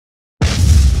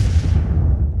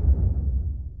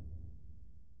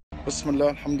Bismillah,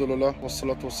 alhamdulillah,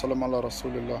 wassalatu wassalam ala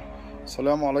rasulillah.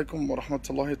 Assalamu alaikum wa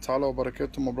rahmatullahi ta'ala wa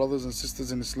barakatuh, my brothers and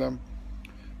sisters in Islam.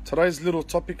 Today's little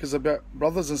topic is about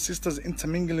brothers and sisters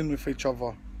intermingling with each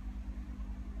other,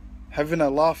 having a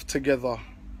laugh together,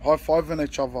 high-fiving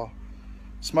each other,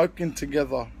 smoking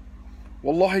together.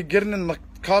 Wallahi, getting in the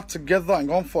car together and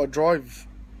going for a drive.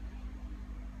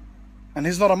 And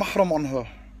he's not a mahram on her.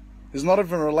 He's not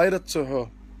even related to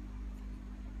her.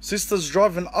 Sisters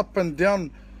driving up and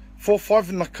down, 4-5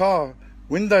 in the car,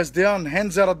 windows down,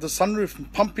 hands out of the sunroof,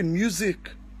 and pumping music.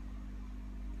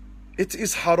 It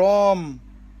is haram.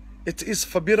 It is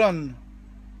forbidden.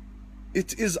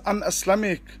 It is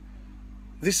un-Islamic.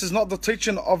 This is not the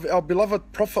teaching of our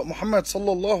beloved Prophet Muhammad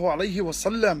sallallahu alaihi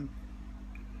wasallam.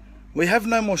 We have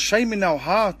no more shame in our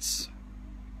hearts.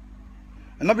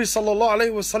 And Nabi sallallahu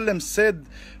alaihi wasallam said,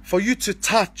 for you to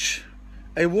touch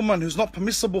a woman who's not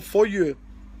permissible for you,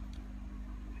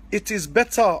 it is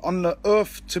better on the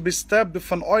earth to be stabbed with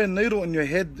an iron needle in your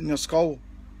head, in your skull.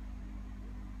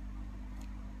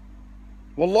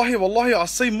 Wallahi, wallahi, I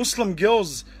see Muslim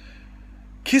girls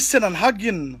kissing and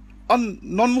hugging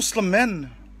non-Muslim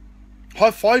men,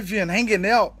 high-fiving and hanging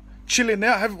out, chilling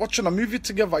out, watching a movie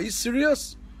together. Are you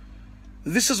serious?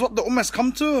 This is what the ummah has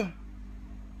come to?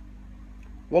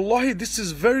 Wallahi, this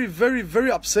is very, very,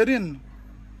 very upsetting.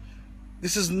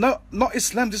 This is not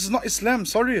Islam. This is not Islam,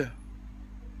 sorry.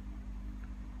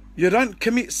 You don't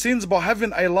commit sins by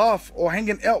having a laugh or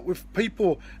hanging out with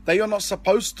people that you're not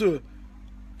supposed to.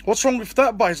 What's wrong with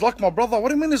that, boy? He's like my brother. What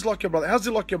do you mean he's like your brother? How's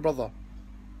he like your brother?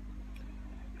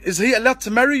 Is he allowed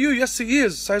to marry you? Yes, he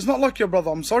is. So he's not like your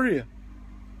brother. I'm sorry.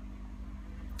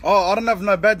 Oh, I don't have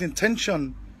no bad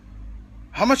intention.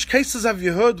 How much cases have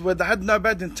you heard where they had no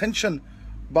bad intention,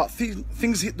 but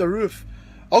things hit the roof?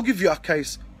 I'll give you a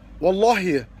case.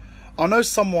 Wallahi, I know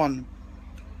someone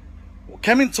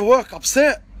came into work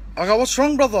upset. I go, what's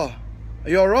wrong, brother? Are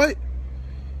you alright?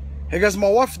 He goes, my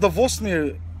wife divorced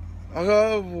me. I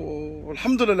go,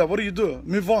 alhamdulillah, what do you do?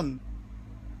 Move on.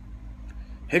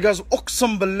 He goes,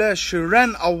 Uqsam billah, she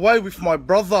ran away with my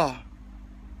brother.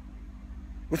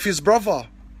 With his brother.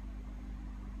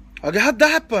 I go, how'd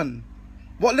that happen?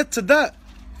 What led to that?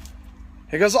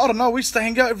 He goes, I don't know, we used to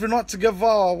hang out every night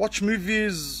together, watch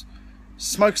movies,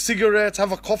 smoke cigarettes,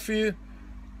 have a coffee.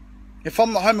 If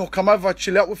I'm not home, he'll come over,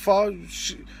 chill out with her.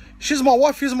 She's my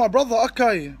wife, he's my brother,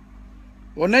 okay.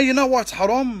 Well, now you know why it's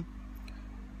haram.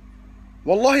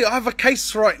 Wallahi, I have a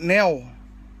case right now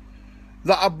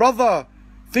that a brother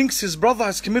thinks his brother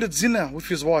has committed zina with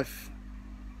his wife.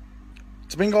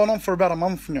 It's been going on for about a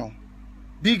month now.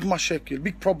 Big mashakil,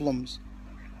 big problems.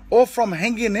 All from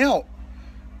hanging out.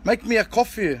 Make me a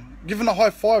coffee, giving a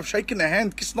high five, shaking a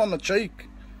hand, kissing on the cheek.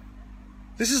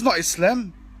 This is not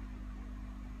Islam.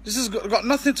 This has got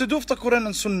nothing to do with the Quran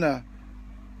and Sunnah.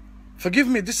 Forgive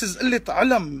me, this is illit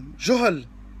alam, juhal.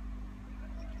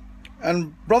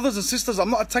 And brothers and sisters, I'm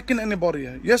not attacking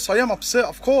anybody. Yes, I am upset,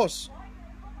 of course.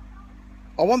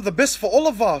 I want the best for all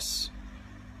of us.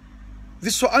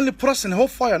 This will only put us in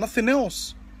hellfire, nothing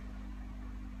else.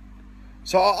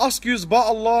 So I ask you by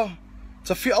Allah,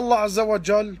 to fear Allah Azza wa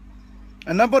Jal,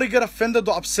 and nobody get offended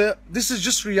or upset. This is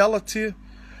just reality.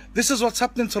 This is what's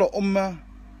happening to the ummah.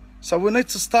 So we need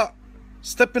to start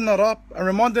stepping it up and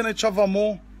reminding each other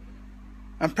more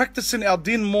and practicing our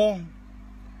deen more.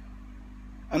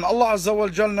 And Allah Azza wa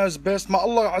Jal knows best. May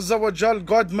Allah Azza wa Jal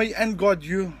guide me and guide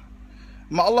you.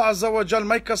 May Allah Azza wa Jal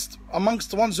make us amongst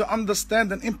the ones who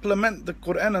understand and implement the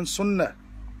Quran and Sunnah.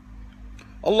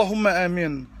 Allahumma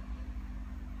ameen.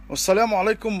 Wassalamu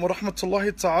alaikum wa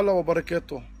rahmatullahi ta'ala wa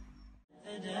barakatuh.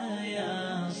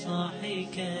 يا صاحي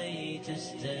كي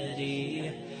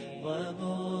تستريح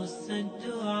وبث الدنيا